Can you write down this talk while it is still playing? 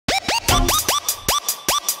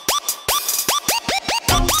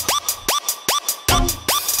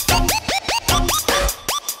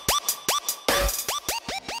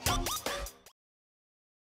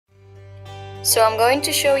So I'm going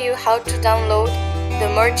to show you how to download the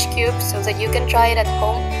merge cube so that you can try it at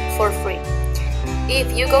home for free.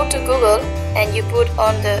 If you go to Google and you put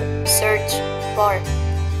on the search bar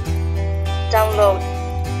download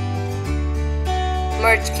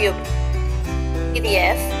merge cube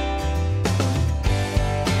PDF,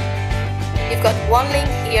 you've got one link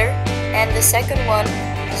here, and the second one,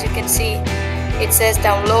 as you can see, it says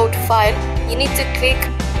download file. You need to click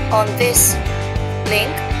on this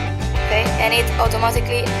link, okay, and it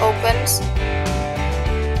automatically opens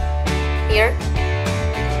here.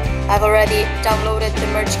 I've already downloaded the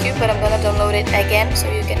merge cube, but I'm gonna download it again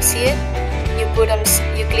so you can see it.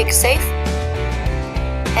 You click save,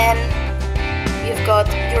 and you've got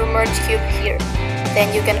your merge cube here.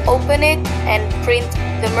 Then you can open it and print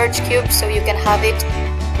the merge cube so you can have it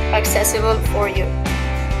accessible for you.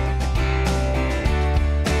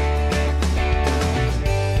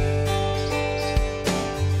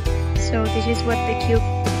 So this is what the cube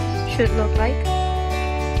should look like.